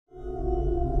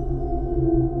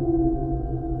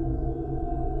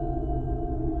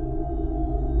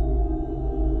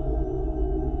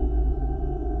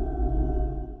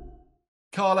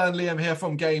Carl and Liam here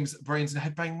from Games, Brains and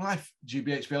Head-Banging Life,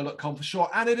 gbhbl.com for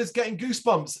short. And it is getting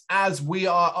goosebumps as we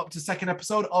are up to second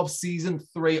episode of season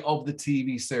 3 of the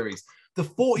TV series. The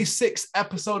 46th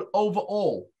episode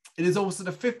overall. It is also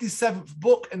the 57th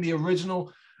book in the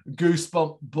original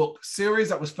Goosebump book series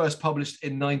that was first published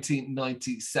in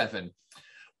 1997.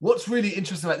 What's really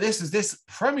interesting about this is this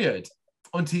premiered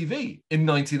on TV in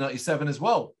 1997 as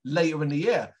well, later in the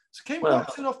year. So it came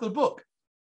quite soon after the book.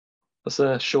 That's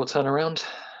a short turnaround.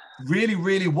 Really,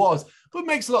 really was. But it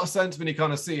makes a lot of sense when you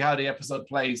kind of see how the episode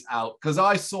plays out. Because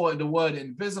I saw the word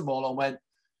invisible and went,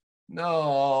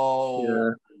 no.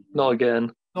 Yeah, not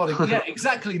again. Not again. Yeah,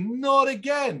 exactly. Not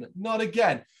again. Not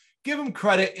again. Give them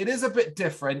credit. It is a bit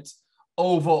different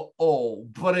overall.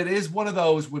 But it is one of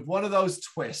those with one of those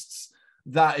twists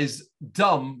that is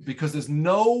dumb because there's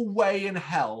no way in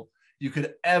hell you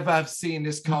could ever have seen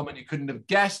this coming. You couldn't have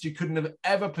guessed. You couldn't have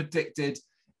ever predicted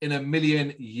in a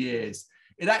million years.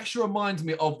 It actually reminds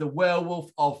me of the Werewolf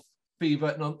of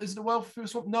Fever. No, is it the Werewolf of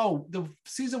Fever? No, the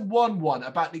season 1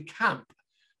 about the camp.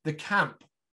 The camp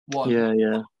one.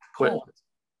 Yeah.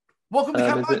 Welcome to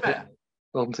Camp Nightmare.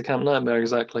 Welcome to Camp Nightmare,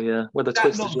 exactly, yeah. Where the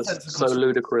twist is just so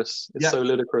ludicrous. It's so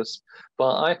ludicrous.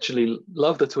 But I actually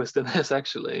love the twist in this,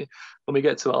 actually. When we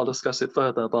get to it, I'll discuss it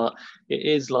further. But it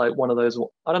is like one of those,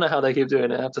 I don't know how they keep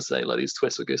doing it, I have to say, like these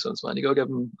twists with Goosebumps, man. You got to give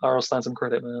them R.L. Stine some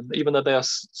credit, man. Even though they are,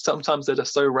 sometimes they're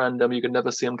just so random, you can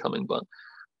never see them coming. But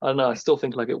I don't know, I still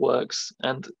think like it works.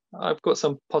 And I've got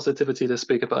some positivity to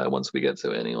speak about it once we get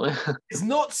to it anyway. It's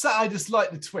not that I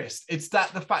dislike the twist. It's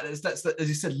that the fact that, as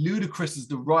you said, ludicrous is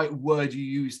the right word you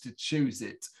use to choose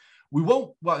it. We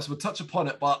won't, so we'll touch upon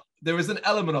it, but there is an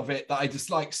element of it that I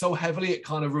dislike so heavily it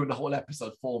kind of ruined the whole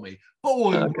episode for me. But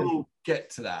we'll get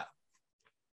to that.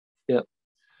 Yeah.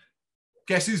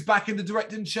 Guess who's back in the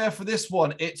directing chair for this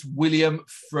one? It's William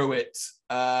Fruitt.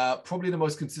 Probably the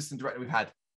most consistent director we've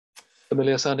had.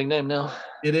 Familiar sounding name now.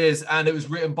 It is, and it was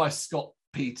written by Scott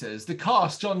Peters. The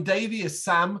cast: John Davey as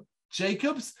Sam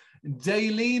Jacobs,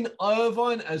 Daylene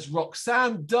Irvine as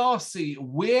Roxanne, Darcy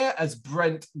Weir as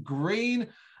Brent Green,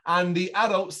 and the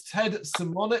adults: Ted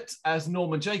Simonet as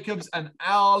Norman Jacobs and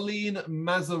Arlene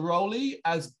Mazzaroli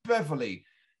as Beverly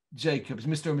Jacobs,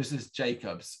 Mr. and Mrs.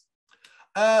 Jacobs.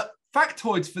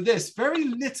 Factoids for this: very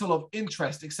little of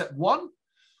interest except one,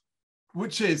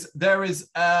 which is there is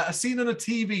a scene on a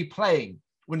TV playing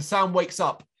when Sam wakes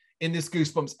up in this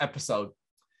Goosebumps episode.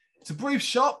 It's a brief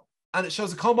shot, and it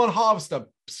shows a combine harvester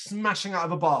smashing out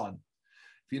of a barn.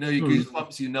 If you know your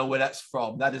Goosebumps, you know where that's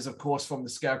from. That is, of course, from The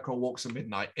Scarecrow Walks at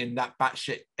Midnight in that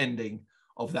batshit ending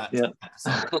of that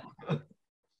episode.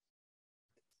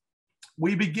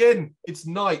 We begin. It's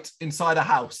night inside a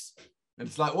house. And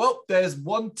it's like, well, there's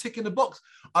one tick in the box.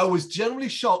 I was generally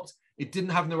shocked it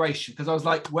didn't have narration because I was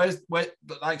like, where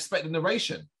I expect the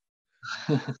narration.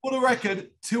 For the record,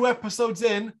 2 episodes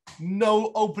in,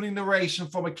 no opening narration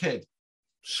from a kid.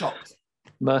 Shocked.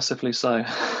 Mercifully so.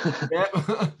 Yeah.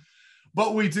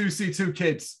 But we do see 2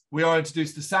 kids. We are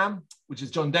introduced to Sam, which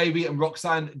is John Davey, and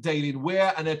Roxanne Daylene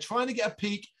Weir, and they're trying to get a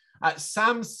peek at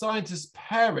Sam's scientist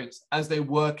parents as they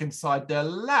work inside their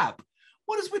lab.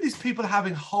 What is with these people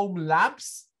having home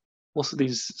labs? Also,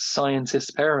 these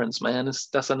scientist parents, man, that's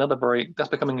that's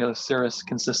becoming a serious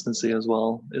consistency as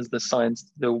well, is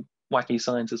the wacky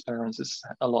scientist parents is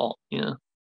a lot,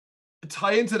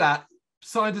 Tie into that,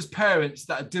 scientist parents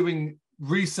that are doing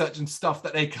research and stuff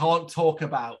that they can't talk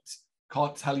about,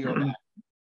 can't tell you about.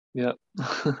 Yeah.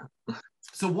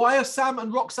 So why are Sam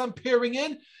and Roxanne peering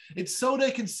in? It's so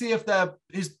they can see if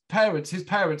his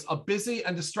parents are busy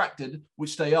and distracted,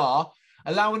 which they are,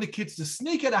 allowing the kids to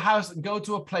sneak out of the house and go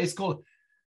to a place called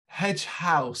Hedge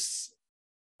House.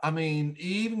 I mean, are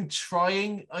you even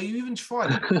trying?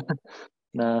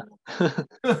 Nah.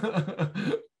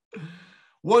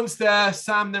 Once there,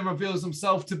 Sam then reveals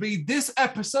himself to be this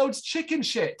episode's chicken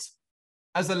shit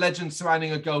as a legend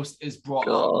surrounding a ghost is brought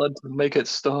up. God, make it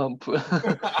stop.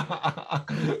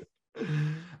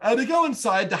 They go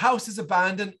inside. The house is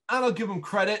abandoned, and I'll give them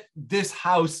credit. This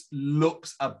house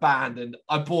looks abandoned.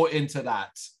 I bought into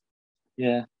that.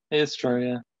 Yeah, it's true,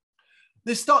 yeah.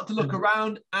 They start to look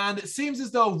around, and it seems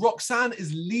as though Roxanne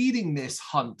is leading this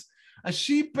hunt, as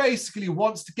she basically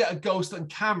wants to get a ghost on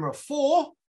camera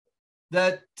for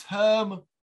their term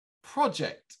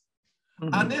project.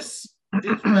 And this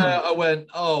is where I went,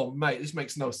 oh, mate, this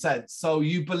makes no sense. So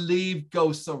you believe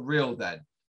ghosts are real then?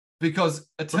 Because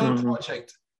a term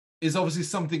project is obviously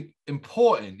something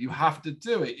important. You have to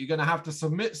do it. You're going to have to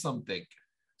submit something.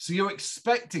 So you're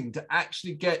expecting to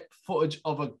actually get footage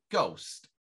of a ghost,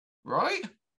 right?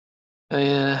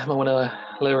 Yeah, I want to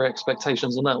lower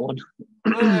expectations on that one.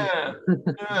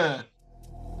 Yeah.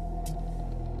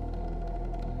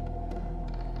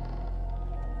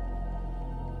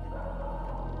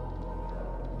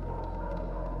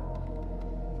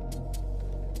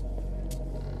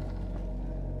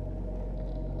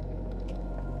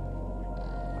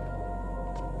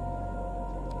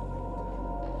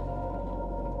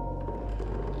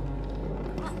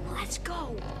 Let's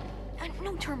go.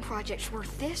 No term project's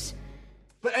worth this.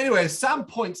 But anyway, Sam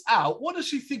points out, what does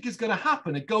she think is going to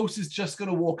happen? A ghost is just going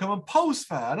to walk up and pose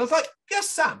for her. And I was like, yes,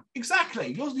 Sam,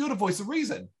 exactly. You're the voice of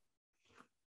reason.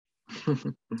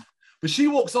 But she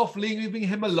walks off, leaving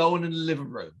him alone in the living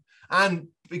room. And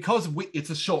because it's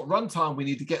a short runtime, we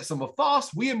need to get somewhere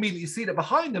fast. We immediately see that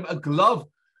behind him, a glove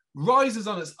rises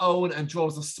on its own and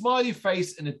draws a smiley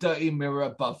face in a dirty mirror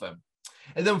above him.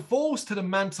 It then falls to the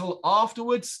mantle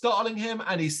afterwards, startling him,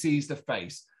 and he sees the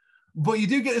face. But you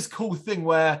do get this cool thing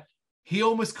where he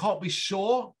almost can't be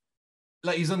sure.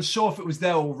 Like, he's unsure if it was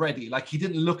there already. Like, he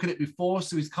didn't look at it before,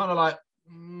 so he's kind of like,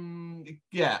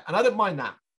 yeah. And I don't mind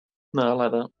that. No, I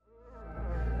like that.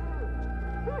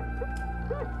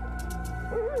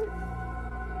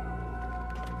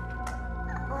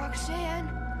 Roxanne.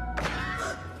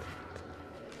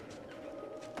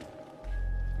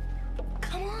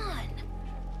 Come on.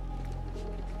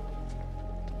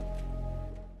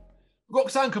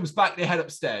 Roxanne comes back, they head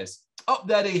upstairs. Up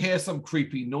there, they hear some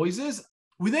creepy noises.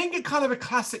 We then get kind of a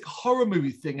classic horror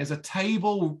movie thing as a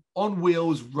table on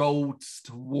wheels rolls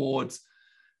towards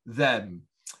them.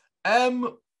 And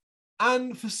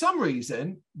for some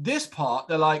reason, this part,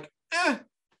 they're like, they're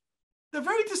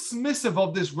very dismissive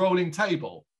of this rolling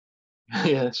table.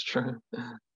 Yeah, it's true.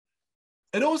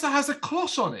 It also has a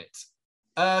cloche on it.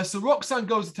 So Roxanne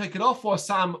goes to take it off while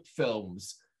Sam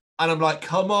films. And I'm like,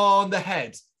 come on, the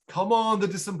head. Come on, the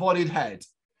disembodied head.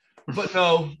 But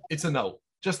no, it's a note.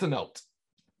 Just a note.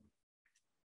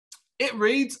 It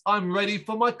reads, I'm ready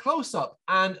for my close-up,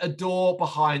 and a door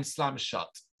behind slams shut.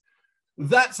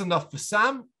 That's enough for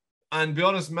Sam. And be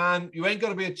honest, man, you ain't got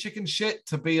to be a chicken shit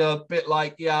to be a bit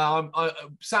like, yeah,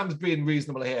 Sam's being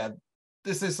reasonable here.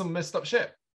 This is some messed up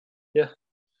shit. Yeah.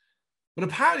 But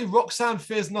apparently Roxanne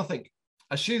fears nothing.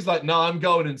 And she's like, no, I'm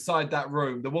going inside that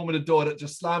room. The one with the door that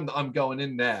just slammed, I'm going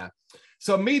in there.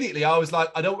 So immediately I was like,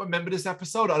 I don't remember this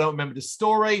episode. I don't remember this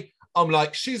story. I'm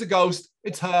like, she's a ghost.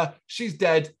 It's her. She's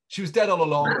dead. She was dead all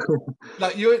along.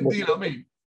 Like, you know what I mean?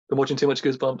 Been watching too much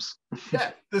Goosebumps.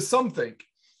 Yeah, there's something.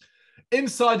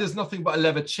 Inside, there's nothing but a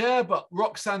leather chair, but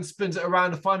Roxanne spins it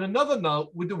around to find another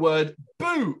note with the word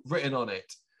boo written on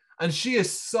it. And she is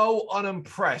so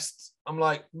unimpressed. I'm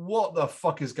like, what the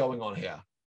fuck is going on here?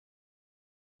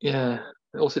 Yeah.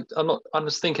 Also, I'm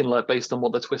just thinking, like, based on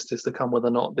what the twist is to come, whether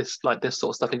or not this sort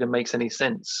of stuff even makes any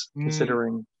sense,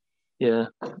 considering, yeah.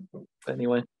 But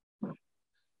anyway.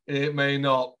 It may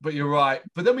not, but you're right.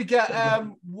 But then we get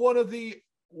one of the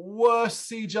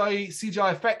worst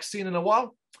CGI effects seen in a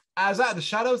while. As out of the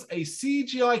shadows, a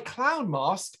CGI clown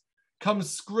mask comes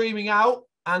screaming out,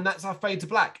 and that's our fade to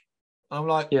black. I'm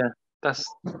like, yeah, that's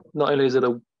not only is it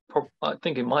I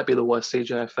think it might be the worst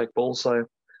CGI effect, but also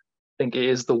I think it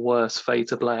is the worst fade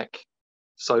to black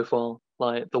so far.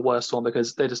 Like, the worst one,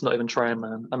 because they're just not even trying,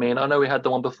 man. I mean, I know we had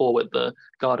the one before with the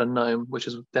garden gnome, which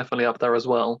is definitely up there as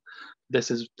well. This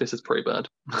is pretty bad.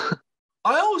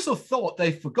 I also thought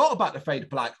they forgot about the fade to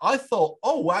black. I thought,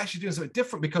 oh, we're actually doing something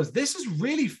different, because this is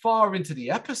really far into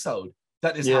the episode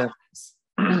that this happens.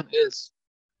 It is.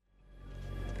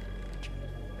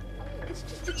 It's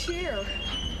just a chair.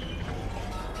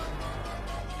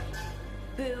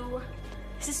 Boo.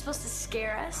 Is this supposed to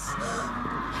scare us?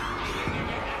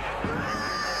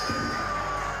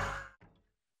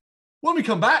 When we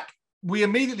come back, we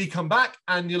immediately come back,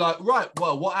 and you're like, right,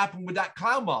 well, what happened with that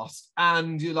clown mask?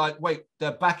 And you're like, wait,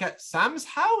 they're back at Sam's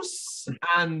house,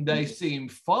 and they seem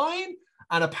fine.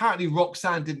 And apparently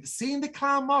Roxanne didn't see the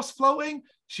clown mask floating.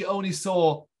 She only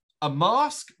saw a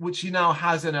mask, which she now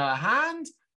has in her hand.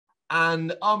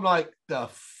 And I'm like, the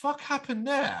fuck happened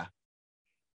there?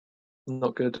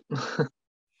 Not good.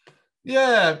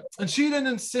 Yeah, and she then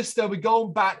insists that we're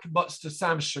going back, much to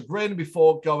Sam's chagrin,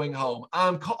 before going home.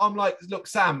 I'm like, look,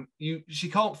 Sam, she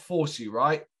can't force you,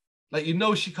 right? Like, you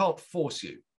know she can't force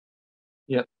you.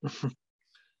 Yep.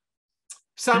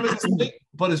 Sam is asleep,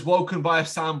 but is woken by a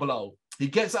sound below. He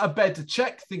gets out of bed to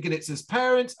check, thinking it's his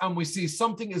parents, and we see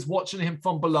something is watching him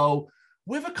from below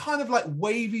with a kind of like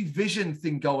wavy vision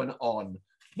thing going on.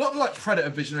 Not like predator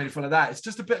vision or anything like that. It's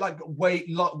just a bit like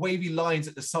wavy lines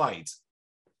at the sides.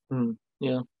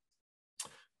 Yeah.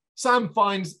 Sam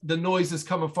finds the noises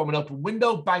coming from an open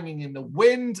window, banging in the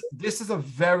wind. This is a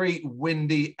very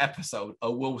windy episode, I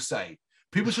will say.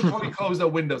 People should probably close their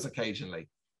windows occasionally.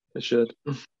 They should.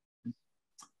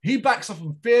 He backs off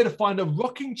in fear to find a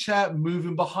rocking chair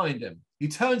moving behind him. He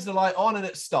turns the light on and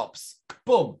it stops.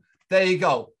 Boom. There you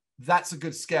go. That's a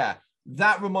good scare.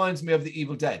 That reminds me of The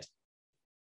Evil Dead.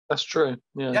 That's true.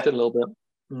 Yeah, it did a little bit.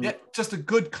 Yeah, just a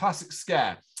good classic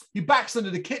scare. He backs under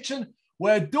the kitchen,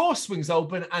 where a door swings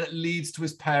open and it leads to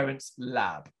his parents'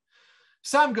 lab.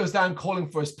 Sam goes down calling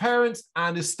for his parents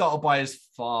and is startled by his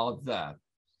father.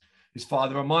 His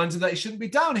father reminds him that he shouldn't be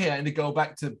down here and to go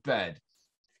back to bed.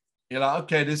 You're like,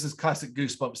 okay, this is classic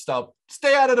Goosebumps style.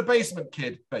 Stay out of the basement,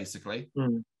 kid, basically.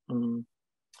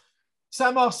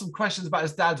 Sam asks some questions about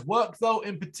his dad's work, though,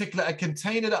 in particular, a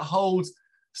container that holds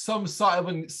some sort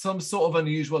of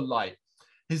unusual light.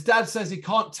 His dad says he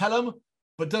can't tell him,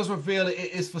 but does reveal it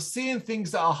is for seeing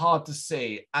things that are hard to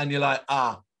see. And you're like,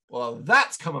 well,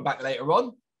 that's coming back later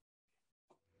on.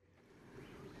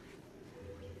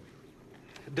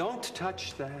 Don't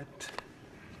touch that.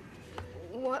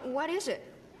 What is it?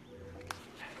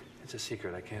 It's a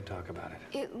secret. I can't talk about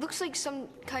it. It looks like some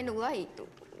kind of light.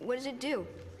 What does it do?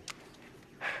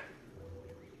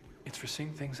 It's for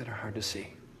seeing things that are hard to see.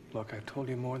 Look, I've told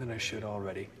you more than I should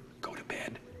already. Go to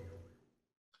bed.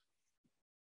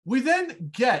 We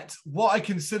then get what I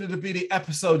consider to be the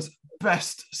episode's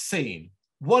best scene.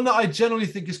 One that I generally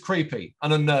think is creepy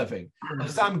and unnerving. And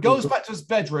Sam goes back to his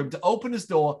bedroom to open his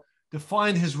door to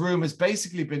find his room has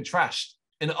basically been trashed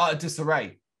in utter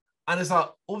disarray. And it's like,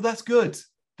 oh, that's good.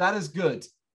 That is good.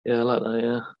 Yeah, I like that,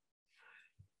 yeah.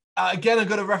 Again, I'm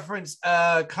going to reference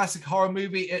a classic horror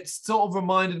movie. It sort of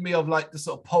reminded me of like the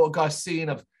sort of poltergeist scene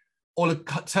of all the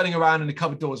turning around and the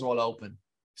cupboard doors are all open.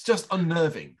 It's just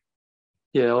unnerving.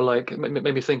 Yeah, or like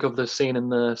maybe think of the scene in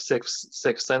the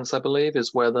Sixth Sense, I believe,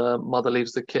 is where the mother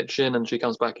leaves the kitchen and she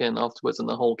comes back in afterwards and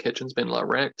the whole kitchen's been like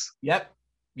wrecked. Yep.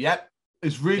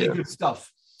 It's really good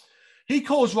stuff. He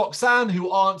calls Roxanne,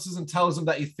 who answers and tells him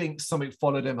that he thinks something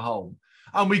followed him home.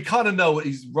 And we kind of know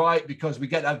he's right because we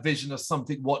get that vision of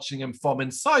something watching him from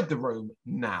inside the room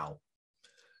now.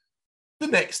 The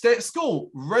next day at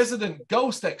school, resident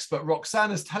ghost expert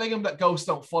Roxanne is telling him that ghosts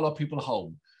don't follow people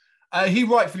home. He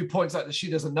rightfully points out that she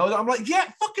doesn't know that. I'm like, yeah,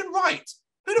 fucking right.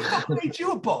 Who the fuck made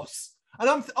you a boss? And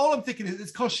all I'm thinking is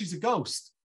it's because she's a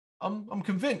ghost. I'm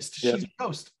convinced she's a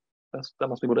ghost. That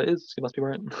must be what it is. She must be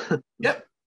right. Yep.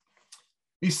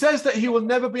 He says that he will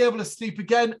never be able to sleep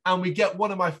again, and we get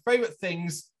one of my favorite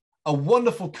things, a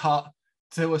wonderful cut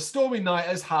to a stormy night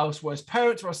at his house where his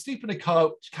parents are asleep on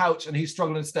the couch and he's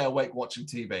struggling to stay awake watching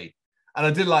TV. And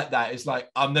I did like that. It's like,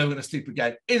 I'm never going to sleep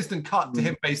again. Instant cut to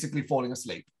him basically falling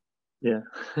asleep. Yeah.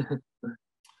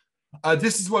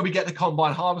 This is where we get the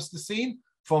combine harvester scene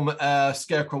from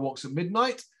Scarecrow Walks at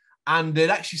Midnight, and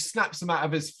it actually snaps him out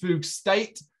of his fugue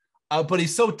state, but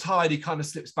he's so tired he kind of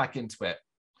slips back into it.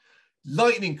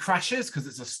 Lightning crashes because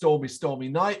it's a stormy, stormy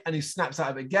night, and he snaps out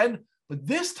of it again. But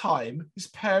this time, his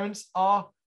parents are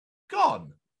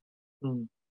gone.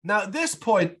 Now, at this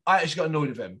point, I actually got annoyed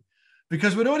with him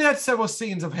because we'd already had several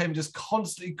scenes of him just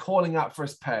constantly calling out for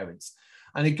his parents.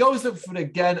 And he goes looking for it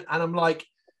again, and I'm like,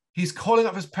 he's calling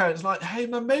up his parents like, hey,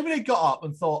 man, maybe they got up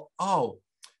and thought, oh,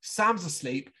 Sam's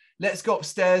asleep. Let's go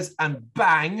upstairs and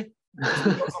bang.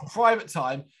 Some private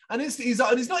time. And he's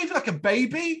not even like a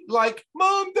baby. Like,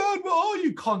 Mom, Dad, where are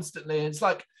you constantly? And it's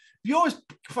like, you always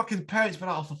fucking parents be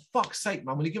like, oh, for fuck's sake,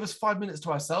 man, will you give us 5 minutes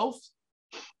to ourselves?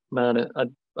 Man, I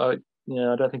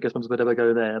don't think Goosebumps would ever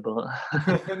go there,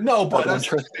 but... No, but that's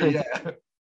interesting. Yeah.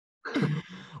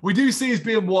 We do see he's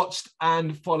being watched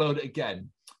and followed again.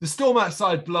 The storm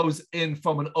outside blows in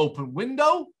from an open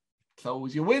window.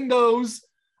 Close your windows,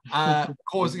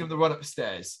 causing him to run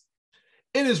upstairs.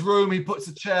 In his room, he puts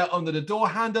a chair under the door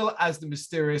handle as the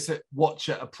mysterious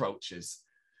watcher approaches.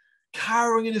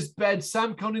 Cowering in his bed,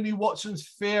 Sam can only watch in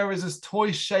fear as his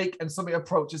toys shake and something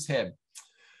approaches him.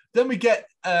 Then we get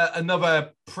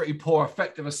another pretty poor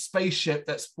effect of a spaceship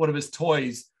that's one of his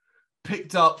toys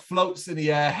picked up, floats in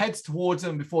the air, heads towards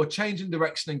him before changing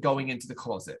direction and going into the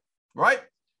closet. Right?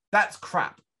 That's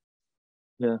crap.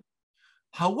 Yeah.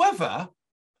 However,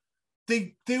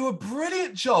 they do a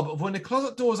brilliant job of when the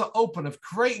closet doors are open of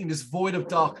creating this void of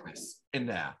darkness in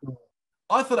there.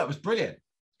 I thought that was brilliant.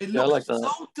 It looks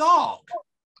so dark.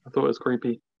 I thought it was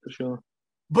creepy, for sure.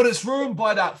 But it's ruined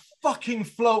by that fucking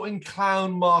floating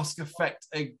clown mask effect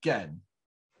again.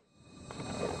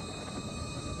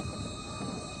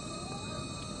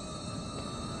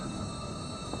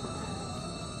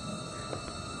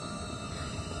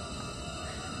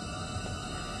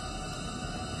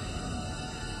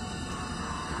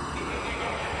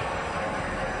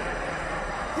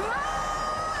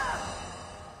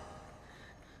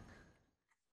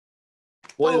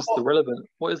 What is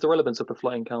the relevance of the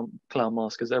flying clown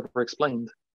mask? Is it ever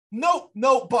explained? No,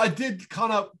 but I did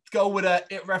kind of go with a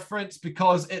it reference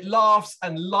because it laughs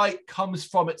and light comes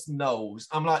from its nose.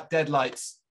 I'm like, dead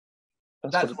lights.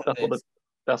 That's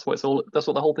what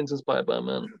the whole thing's inspired by,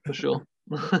 man, for sure.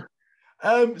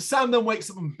 Sam then wakes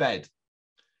up in bed.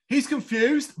 He's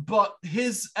confused, but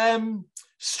his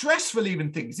stress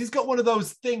relieving things. He's got one of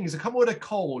those things, I can't remember what they're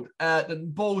called,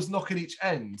 that balls knock at each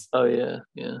end. Oh, yeah,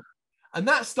 yeah. And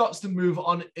that starts to move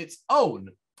on its own.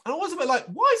 And I was a bit like,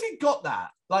 why has he got that?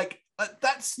 Like,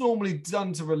 that's normally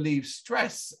done to relieve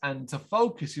stress and to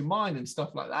focus your mind and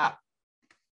stuff like that.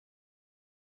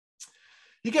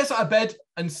 He gets out of bed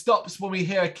and stops when we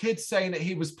hear a kid saying that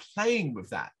he was playing with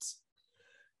that.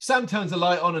 Sam turns the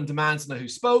light on and demands to know who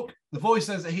spoke. The voice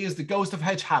says that he is the ghost of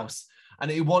Hedge House and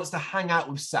that he wants to hang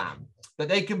out with Sam, that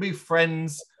they can be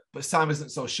friends, but Sam isn't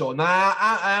so sure. Now,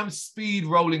 I am speed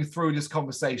rolling through this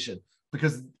conversation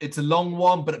because it's a long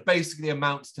one, but it basically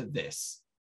amounts to this.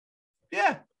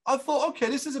 Yeah, I thought,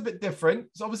 okay, this is a bit different.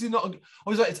 It's obviously not, I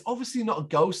was like, it's obviously not a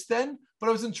ghost then, but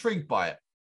I was intrigued by it.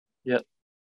 Yeah.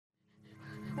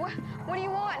 What do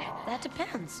you want? That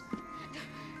depends.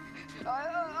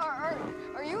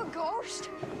 Are you a ghost?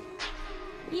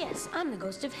 Yes, I'm the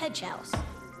ghost of Hedge House.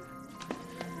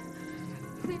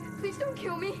 Please don't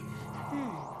kill me.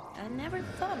 I never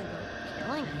thought about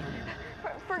killing you.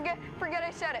 Forget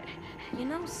I said it. You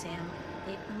know, Sam,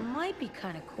 it might be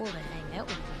kind of cool to hang out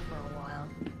with you for a while.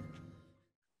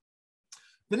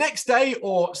 The next day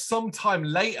or sometime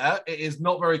later, it is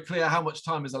not very clear how much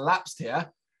time has elapsed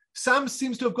here, Sam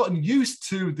seems to have gotten used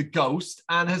to the ghost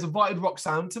and has invited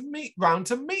Roxanne to meet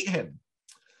him.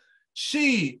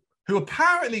 She, who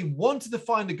apparently wanted to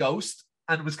find a ghost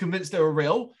and was convinced they were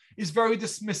real, is very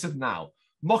dismissive now,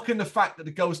 mocking the fact that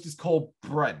the ghost is called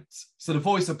Brent. So the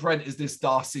voice of Brent is this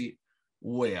Darcy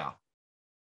Weir.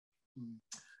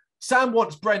 Sam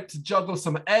wants Brent to juggle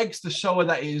some eggs to show her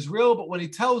that he is real, but when he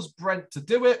tells Brent to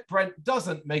do it, Brent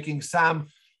doesn't, making Sam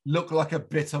look like a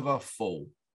bit of a fool.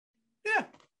 Yeah.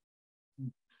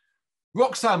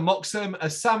 Roxanne mocks him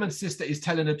as Sam insists that he's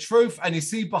telling the truth, and you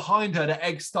see behind her the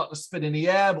eggs start to spin in the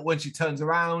air, but when she turns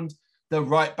around, they're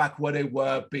right back where they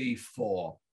were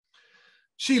before.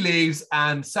 She leaves,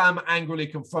 and Sam angrily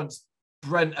confronts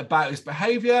Brent about his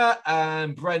behavior,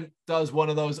 and Brent does one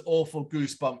of those awful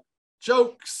Goosebump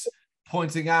jokes,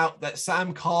 pointing out that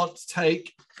Sam can't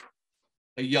take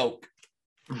a yolk.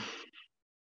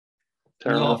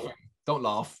 Terrible. Don't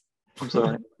laugh. I'm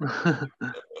sorry.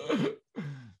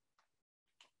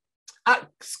 At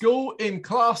school, in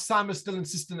class, Sam is still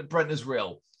insisting that Brent is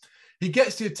real. He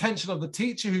gets the attention of the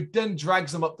teacher, who then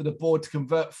drags him up to the board to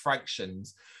convert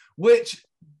fractions, which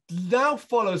now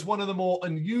follows one of the more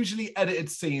unusually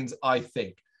edited scenes, I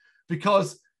think,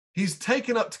 because he's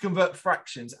taken up to convert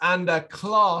fractions, and a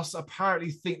class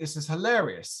apparently think this is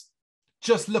hilarious.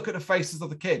 Just look at the faces of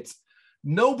the kids.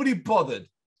 Nobody bothered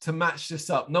to match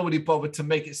this up. Nobody bothered to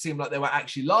make it seem like they were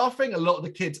actually laughing. A lot of the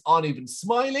kids aren't even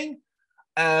smiling.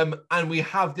 And we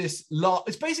have this laugh.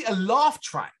 It's basically a laugh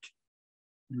track.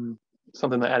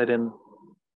 Something they added in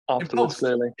afterwards,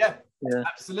 clearly. Yeah,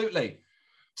 absolutely.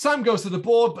 Sam goes to the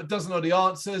board but doesn't know the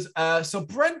answers. So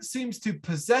Brent seems to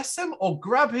possess him or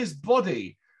grab his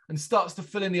body and starts to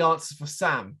fill in the answers for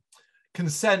Sam.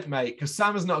 Consent, mate, because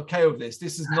Sam is not okay with this.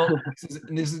 This is not.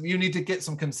 You need to get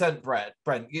some consent, Brent.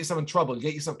 Get yourself in trouble.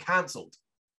 Get yourself cancelled.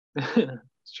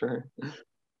 It's true.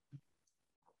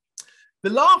 The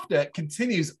laughter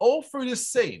continues all through this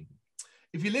scene.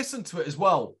 If you listen to it as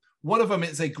well, one of them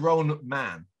is a grown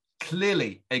man.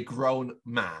 Clearly a grown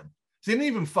man. So he didn't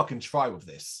even fucking try with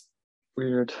this.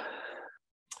 Weird.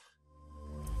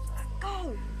 Let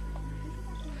go.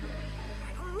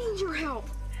 I don't need your help.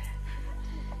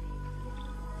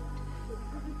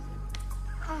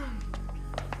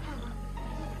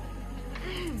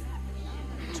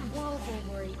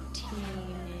 Over 18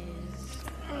 is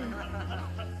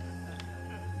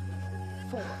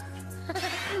 4.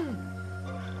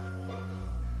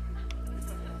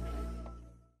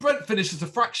 Brent finishes the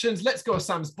fractions, lets go of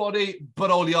Sam's body,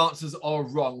 but all the answers are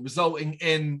wrong, resulting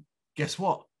in, guess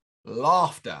what?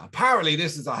 Laughter. Apparently,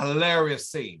 this is a hilarious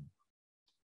scene.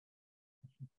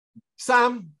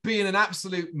 Sam, being an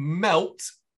absolute melt,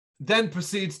 then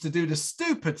proceeds to do the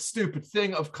stupid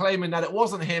thing of claiming that it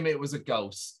wasn't him, it was a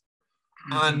ghost.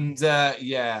 And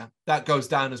yeah, that goes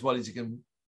down as well as you can,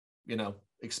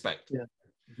 expect. Yeah.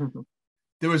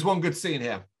 There is one good scene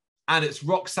here, and it's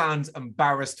Roxanne's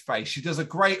embarrassed face. She does a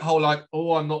great whole like,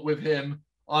 oh, I'm not with him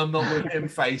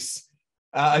face.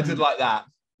 I did like that.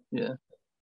 Yeah.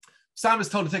 Sam is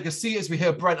told to take a seat as we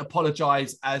hear Brent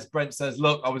apologize, as Brent says,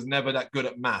 look, I was never that good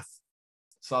at math.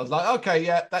 So I was like, okay,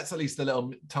 yeah, that's at least a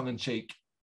little tongue-in-cheek.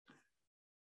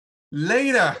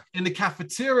 Later in the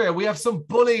cafeteria, we have some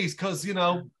bullies because,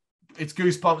 it's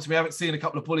Goosebumps. We haven't seen a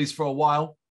couple of bullies for a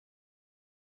while.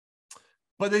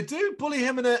 But they do bully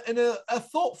him in a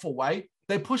thoughtful way.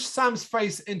 They push Sam's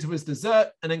face into his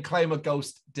dessert and then claim a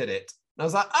ghost did it. And I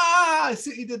was like, I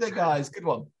see what you did there, guys. Good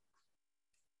one.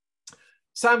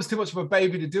 Sam's too much of a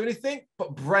baby to do anything,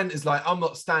 but Brent is like, I'm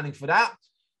not standing for that.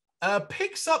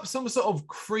 Picks up some sort of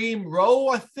cream roll,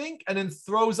 I think, and then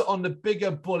throws it on the bigger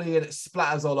bully and it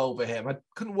splatters all over him. I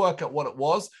couldn't work out what it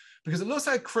was because it looks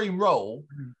like a cream roll,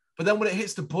 but then when it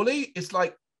hits the bully, it's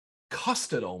like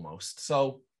custard almost.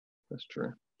 So that's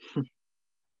true.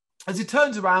 As he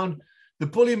turns around, the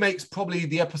bully makes probably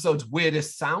the episode's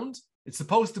weirdest sound. It's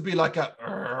supposed to be like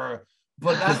a,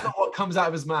 but that's not what comes out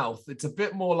of his mouth. It's a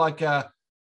bit more like a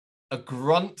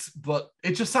grunt, but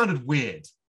it just sounded weird.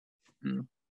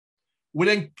 We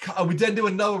then do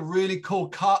another really cool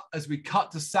cut as we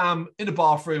cut to Sam in the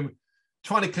bathroom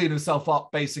trying to clean himself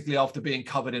up basically after being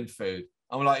covered in food.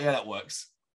 And we're like, yeah, that works.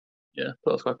 Yeah,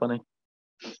 that was quite funny.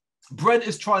 Brent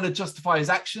is trying to justify his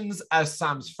actions as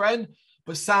Sam's friend,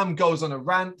 but Sam goes on a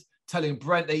rant telling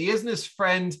Brent that he isn't his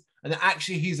friend and that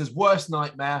actually he's his worst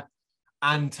nightmare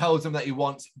and tells him that he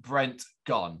wants Brent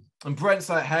gone. And Brent's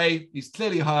like, hey, he's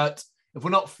clearly hurt. If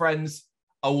we're not friends,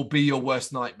 I will be your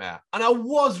worst nightmare. And I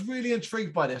was really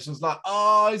intrigued by this. I was like,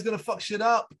 oh, he's going to fuck shit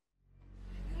up.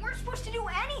 You weren't supposed to do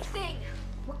anything.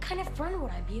 What kind of friend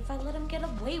would I be if I let him get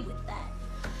away with that?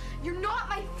 You're not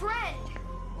my friend.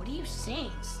 What are you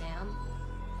saying, Sam?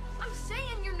 I'm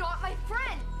saying you're not my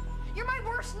friend. You're my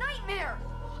worst nightmare.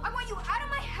 I want you out of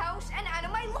my house and out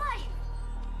of my life.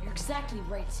 You're exactly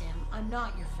right, Sam. I'm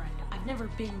not your friend. I've never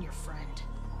been your friend.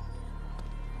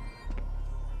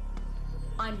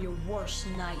 I'm your worst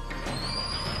nightmare.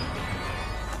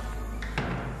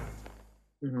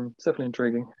 It's definitely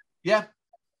intriguing. Yeah.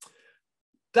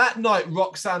 That night,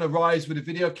 Roxanne arrives with a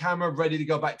video camera ready to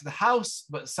go back to the house,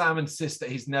 but Sam insists that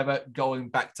he's never going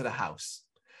back to the house.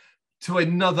 To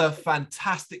another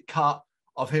fantastic cut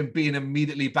of him being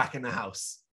immediately back in the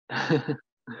house.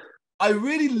 I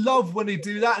really love when they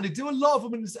do that, and they do a lot of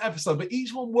them in this episode, but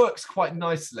each one works quite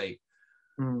nicely.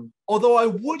 Although I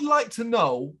would like to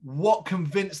know what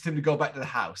convinced him to go back to the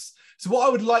house. So what I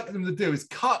would like them to do is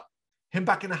cut him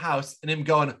back in the house and him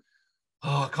going,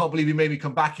 oh, I can't believe you made me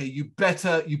come back here. You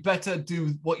better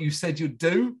do what you said you'd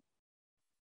do.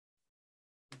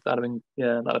 That'd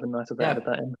have been nice if they added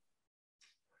that in.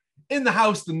 In the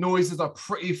house, the noises are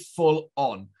pretty full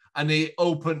on, and they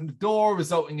open the door,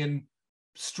 resulting in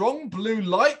strong blue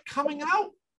light coming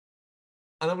out.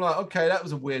 And I'm like, okay, that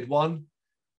was a weird one.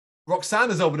 Roxanne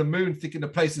is over the moon thinking the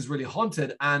place is really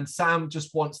haunted, and Sam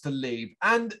just wants to leave.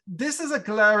 And this is a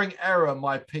glaring error, in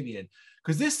my opinion,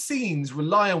 because this scenes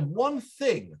rely on one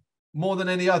thing more than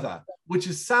any other, which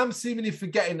is Sam seemingly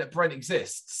forgetting that Brent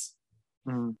exists.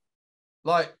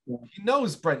 Like, he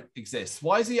knows Brent exists.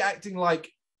 Why is he acting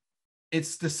like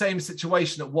it's the same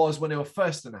situation it was when they were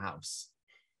first in the house?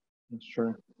 That's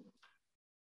true.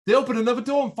 They open another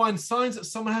door and find signs that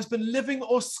someone has been living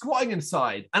or squatting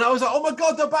inside. And I was like, oh my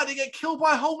God, they're about to get killed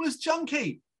by a homeless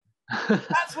junkie.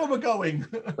 That's where we're going.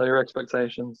 So your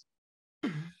expectations.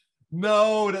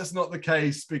 No, that's not the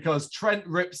case, because Trent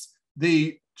rips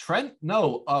the... Trent?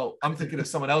 No. Oh, I'm thinking of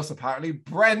someone else, apparently.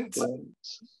 Brent.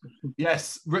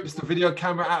 Yes, rips the video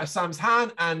camera out of Sam's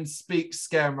hand and speaks,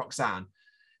 scaring Roxanne.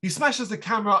 He smashes the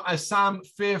camera as Sam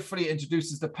fearfully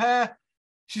introduces the pair.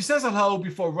 She says hello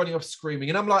before running off screaming.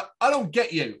 And I'm like, I don't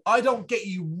get you. I don't get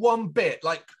you one bit.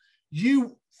 Like,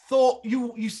 you thought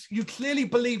you clearly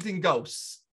believed in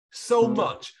ghosts so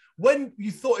much. When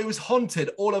you thought it was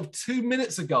haunted all of 2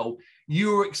 minutes ago,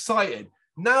 you were excited.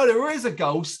 Now there is a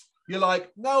ghost. You're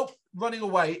like, nope, running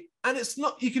away. And it's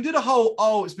not, you can do the whole,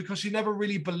 oh, it's because she never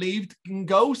really believed in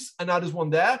ghosts and now there's one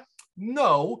there.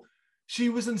 No, she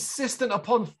was insistent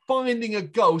upon finding a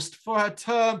ghost for her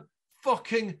term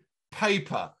fucking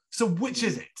paper. So which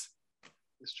is it?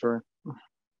 It's true.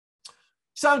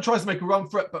 Sam tries to make a run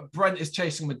for it, but Brent is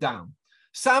chasing him down.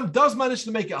 Sam does manage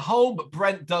to make it home, but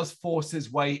Brent does force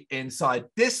his way inside.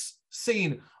 This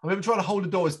scene, I'm even trying to hold the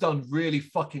door, is done really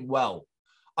fucking well.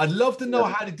 I'd love to know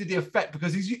how they did the effect,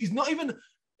 because he's not even,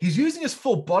 he's using his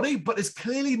full body, but there's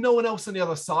clearly no one else on the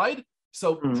other side.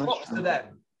 So props to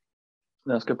them.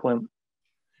 That's a good point.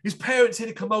 His parents hear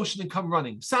the commotion and come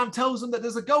running. Sam tells them that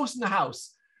there's a ghost in the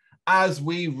house. As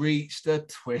we reach the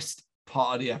twist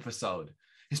part of the episode,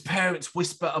 his parents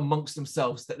whisper amongst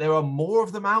themselves that there are more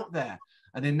of them out there,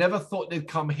 and they never thought they'd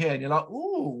come here. And you're like,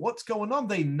 ooh, what's going on?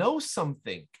 They know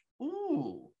something.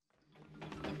 Ooh.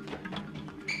 I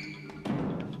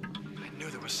knew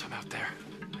there was some out there.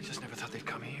 I just never thought they'd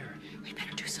come here. We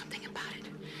better do something about it.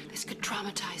 This could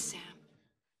traumatize Sam.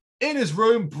 In his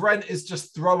room, Brent is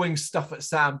just throwing stuff at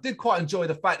Sam. Did quite enjoy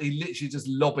the fact he literally just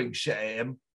lobbing shit at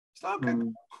him. It's like, okay.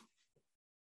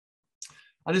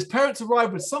 And his parents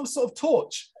arrive with some sort of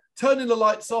torch, turning the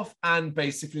lights off and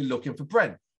basically looking for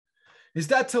Brent. His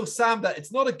dad tells Sam that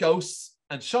it's not a ghost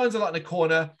and shines a light in the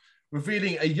corner,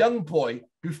 revealing a young boy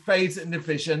who fades in the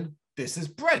vision. This is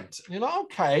Brent. And you're like,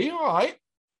 okay, all right.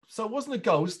 So it wasn't a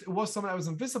ghost. It was something that was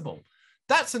invisible.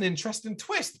 That's an interesting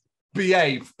twist.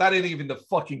 Behave. That ain't even the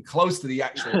fucking close to the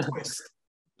actual twist.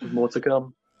 There's more to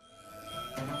come.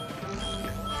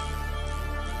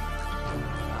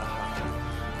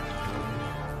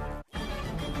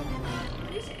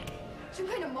 What is it? Some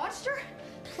kind of monster?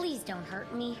 Please don't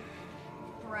hurt me.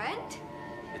 Brent?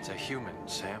 It's a human,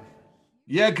 Sam.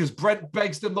 Yeah, because Brent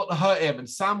begs them not to hurt him, and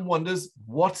Sam wonders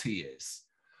what he is.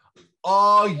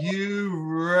 Are you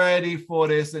ready for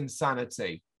this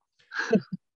insanity?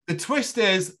 The twist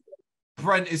is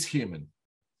Brent is human.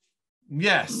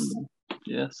 Yes.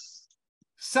 Yes.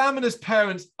 Sam and his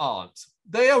parents aren't.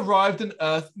 They arrived on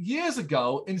Earth years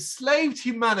ago, enslaved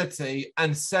humanity,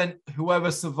 and sent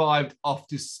whoever survived off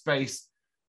to space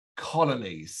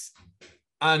colonies.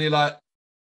 And you're like,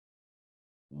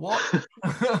 what?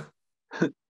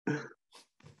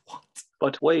 What?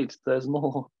 But wait, there's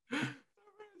more.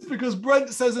 It's because Brent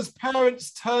says his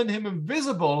parents turned him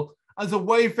invisible as a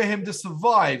way for him to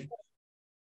survive.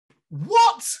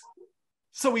 What?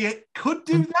 So he could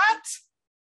do that?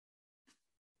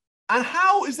 And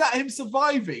how is that him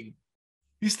surviving?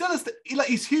 He still has to,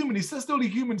 he's human. He still doing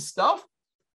human stuff.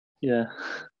 Yeah.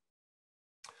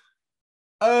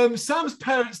 Sam's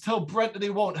parents tell Brent that they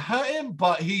won't hurt him,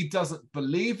 but he doesn't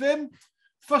believe him.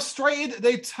 Frustrated,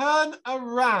 they turn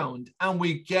around and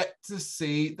we get to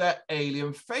see their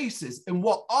alien faces in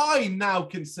what I now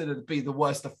consider to be the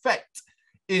worst effect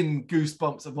in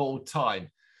Goosebumps of all time.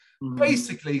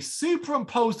 Basically,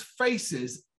 superimposed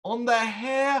faces on their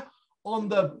hair on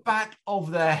the back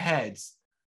of their heads.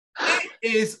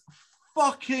 It is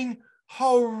fucking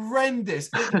horrendous.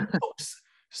 It looks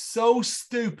so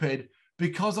stupid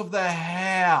because of their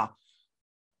hair.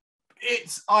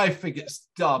 I think it's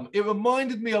dumb. It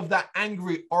reminded me of that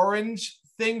Angry Orange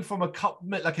thing from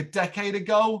like a decade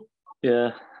ago.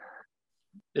 Yeah.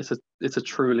 It's a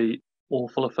truly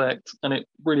awful effect. And it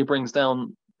really brings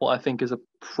down what I think is a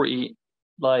pretty,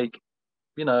 like,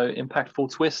 you know,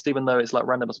 impactful twist, even though it's like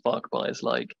random as fuck, but it's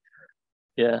like,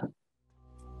 yeah.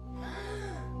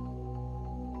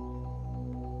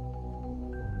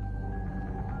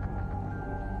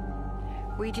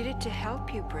 We did it to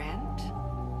help you, Brent.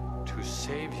 To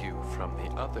save you from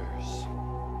the others.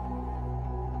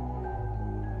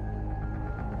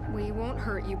 We won't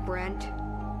hurt you, Brent.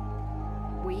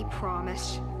 We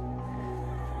promise.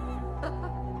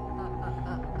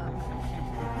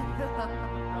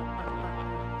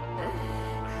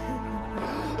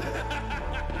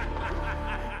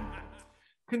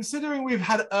 Considering we've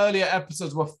had earlier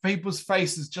episodes where people's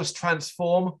faces just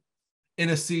transform in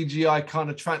a CGI kind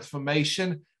of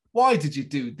transformation, why did you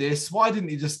do this? Why didn't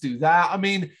you just do that? I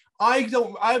mean, I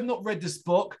have not read this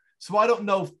book, so I don't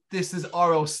know if this is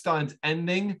R.L. Stein's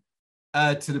ending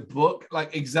to the book,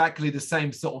 like exactly the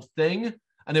same sort of thing.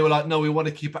 And they were like, no, we want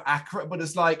to keep it accurate. But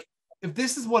it's like, if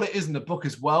this is what it is in the book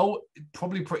as well, it's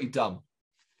probably pretty dumb.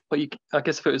 But I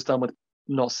guess if it was done with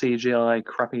not CGI,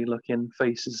 crappy looking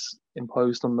faces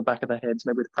imposed on the back of their heads,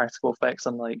 maybe with practical effects,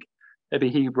 and like maybe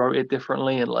he wrote it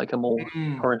differently in like a more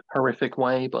horrific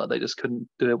way, but they just couldn't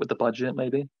do it with the budget,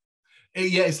 maybe.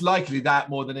 Yeah, it's likely that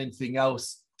more than anything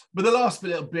else. But the last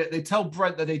little bit, they tell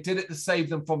Brent that they did it to save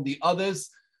them from the others,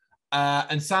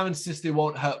 and Sam insists they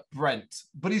won't hurt Brent.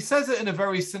 But he says it in a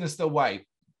very sinister way.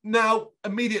 Now,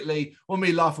 immediately, when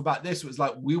we laugh about this, it was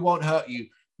like, we won't hurt you.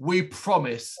 We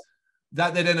promise.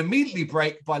 That they then immediately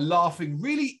break by laughing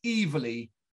really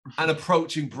evilly and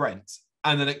approaching Brent.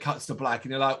 And then it cuts to black.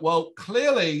 And you're like, well,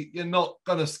 clearly you're not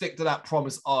going to stick to that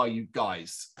promise, are you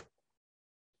guys?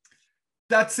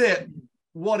 That's it.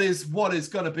 What is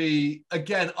going to be,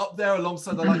 again, up there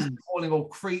alongside the likes of Calling All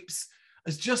Creeps,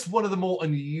 as just one of the more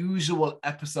unusual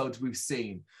episodes we've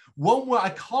seen. One where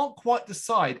I can't quite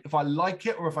decide if I like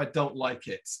it or if I don't like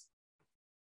it.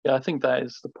 Yeah, I think that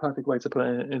is the perfect way to put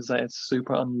it, is that it's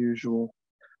super unusual.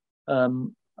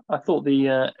 I thought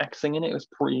the acting in it was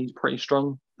pretty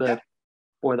strong. The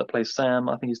boy that plays Sam,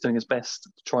 I think he's doing his best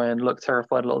to try and look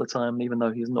terrified a lot of the time, even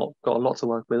though he's not got a lot to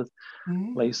work with.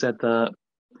 Like you said, the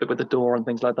bit with the door and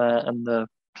things like that, and the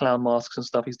clown masks and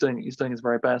stuff, he's doing his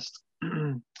very best.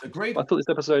 Agreed. I thought this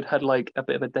episode had like a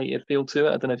bit of a dated feel to it.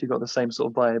 I don't know if you got the same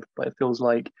sort of vibe, but it feels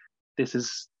like this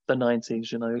is the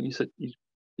 90s, you know.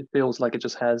 It feels like it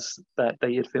just has that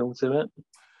dated feel to it.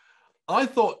 I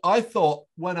thought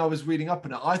when I was reading up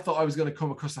on it, I thought I was going to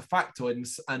come across a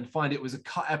factoid and find it was a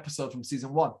cut episode from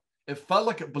season 1. It felt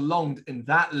like it belonged in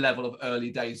that level of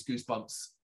early days Goosebumps.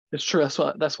 It's true.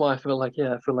 That's why I feel like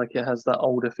it has that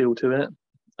older feel to it.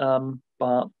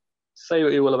 But say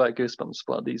what you will about Goosebumps,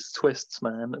 but these twists,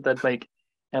 man, they'd make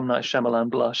M. Night Shyamalan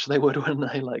blush. They would,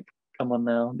 wouldn't they? Like, come on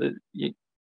now. You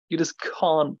just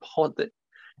can't pot it.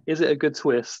 Is it a good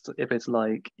twist if it's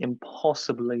like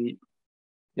impossibly,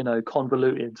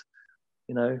 convoluted?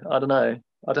 I don't know.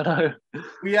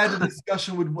 We had a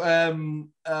discussion with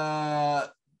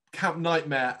Camp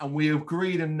Nightmare, and we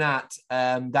agreed in that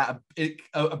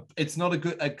it's not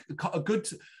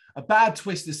a bad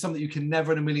twist is something you can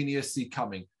never in a million years see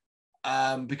coming,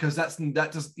 because that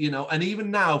does and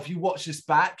even now if you watch this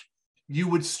back, you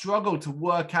would struggle to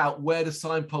work out where the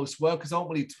signposts were, because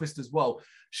ultimately twist as well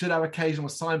should have occasional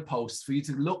signposts for you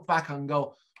to look back and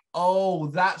go, oh,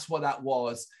 that's what that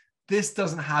was. This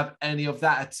doesn't have any of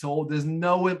that at all. There's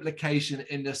no implication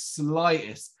in the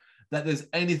slightest that there's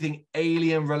anything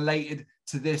alien related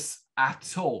to this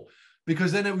at all.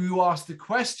 Because then you ask the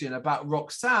question about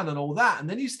Roxanne and all that, and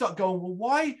then you start going, well,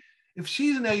 why, if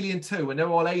she's an alien too, and they're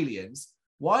all aliens,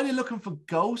 why are they looking for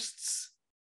ghosts?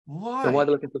 Why? So why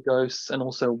they're looking for ghosts, and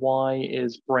also why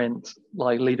is Brent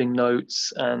like leaving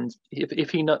notes? And if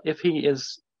he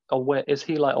is aware, is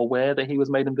he like aware that he was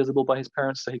made invisible by his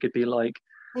parents, so he could be like,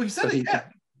 well, he said it, yeah.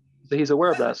 So he's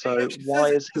aware of that. So why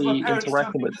is he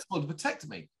interacting with? To protect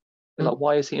me. Like,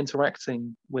 why is he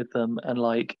interacting with them and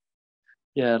like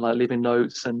leaving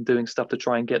notes and doing stuff to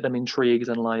try and get them intrigued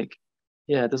and like,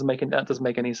 that doesn't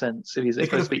make any sense. If he's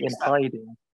supposed to be in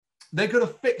hiding. They could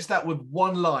have fixed that with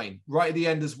one line right at the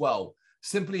end as well.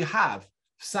 Simply have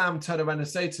Sam turn around and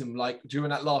say to him, like during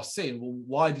that last scene, well,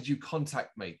 why did you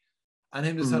contact me? And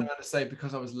him just turn around and say,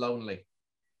 because I was lonely.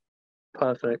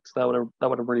 Perfect. That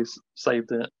would have really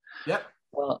saved it. Yep.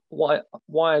 But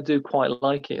why I do quite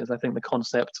like it is I think the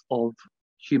concept of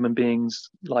human beings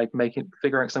like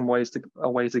figuring out some ways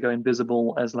to go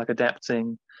invisible as like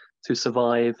adapting to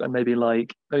survive, and maybe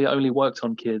it only worked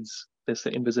on kids, this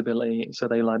invisibility, so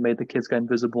they like made the kids go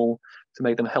invisible to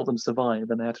make them help them survive,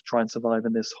 and they had to try and survive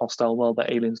in this hostile world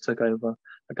that aliens took over.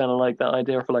 I kind of like that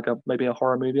idea for like maybe a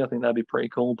horror movie. I think that'd be pretty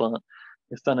cool, but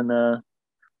it's done in there.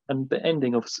 And the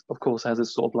ending of course has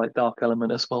this sort of like dark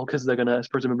element as well, because they're gonna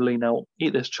presumably now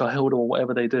eat this child or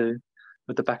whatever they do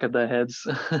with the back of their heads.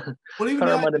 Well, even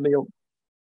kind of reminded me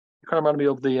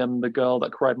of the girl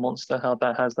that cried monster, how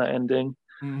that has that ending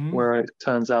where it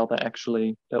turns out that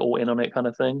actually they're all in on it, kind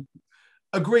of thing.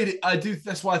 Agreed. I do.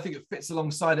 That's why I think it fits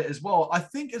alongside it as well. I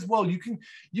think as well you can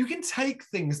take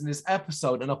things in this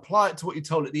episode and apply it to what you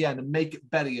told at the end and make it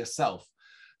better yourself.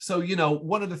 So,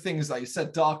 one of the things, like you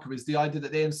said, darker is the idea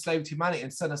that they enslaved humanity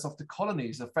and sent us off to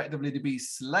colonies effectively to be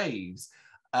slaves.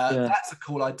 That's a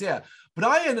cool idea. But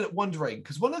I ended up wondering,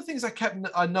 because one of the things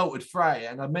I noted, Frey,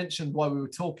 and I mentioned while we were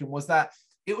talking, was that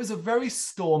it was a very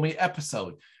stormy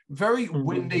episode, very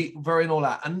windy, very and all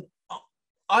that. And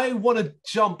I want to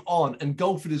jump on and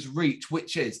go for this reach,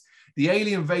 which is the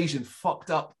alien invasion fucked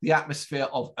up the atmosphere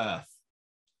of Earth.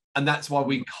 And that's why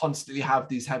we constantly have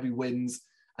these heavy winds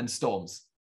and storms.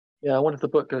 Yeah, I wonder if the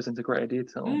book goes into greater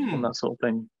detail on that sort of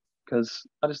thing, because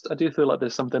I do feel like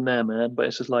there's something there, man. But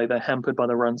it's just like they're hampered by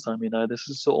the runtime. This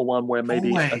is sort of one where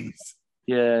maybe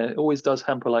it always does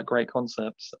hamper like great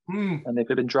concepts. And if it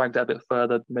had been dragged out a bit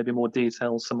further, maybe more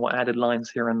details, some more added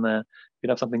lines here and there, you'd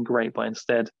have something great. But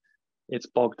instead, it's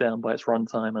bogged down by its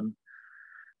runtime, and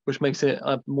which makes it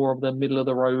more of the middle of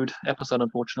the road episode,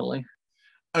 unfortunately.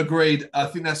 Agreed. I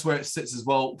think that's where it sits as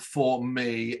well for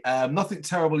me. Nothing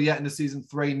terrible yet in the season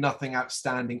 3, nothing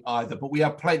outstanding either, but we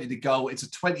have plenty to go. It's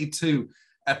a 22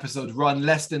 episode run,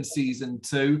 less than season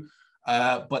 2.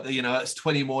 But it's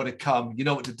 20 more to come. You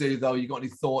know what to do though. You got any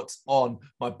thoughts on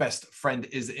My Best Friend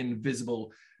is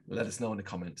Invisible? Let us know in the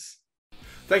comments.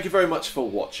 Thank you very much for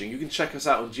watching. You can check us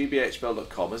out on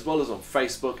gbhbl.com as well as on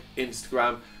Facebook,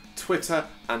 Instagram, Twitter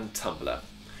and Tumblr.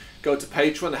 Go to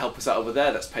Patreon and help us out over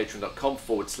there. That's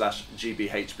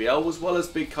patreon.com/gbhbl, as well as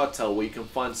Big Cartel, where you can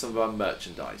find some of our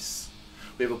merchandise.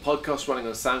 We have a podcast running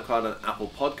on SoundCloud and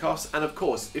Apple Podcasts. And of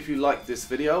course, if you like this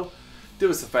video, do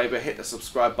us a favour, hit the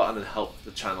subscribe button and help the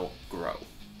channel grow.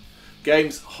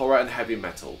 Games, horror and heavy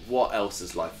metal. What else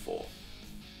is life for?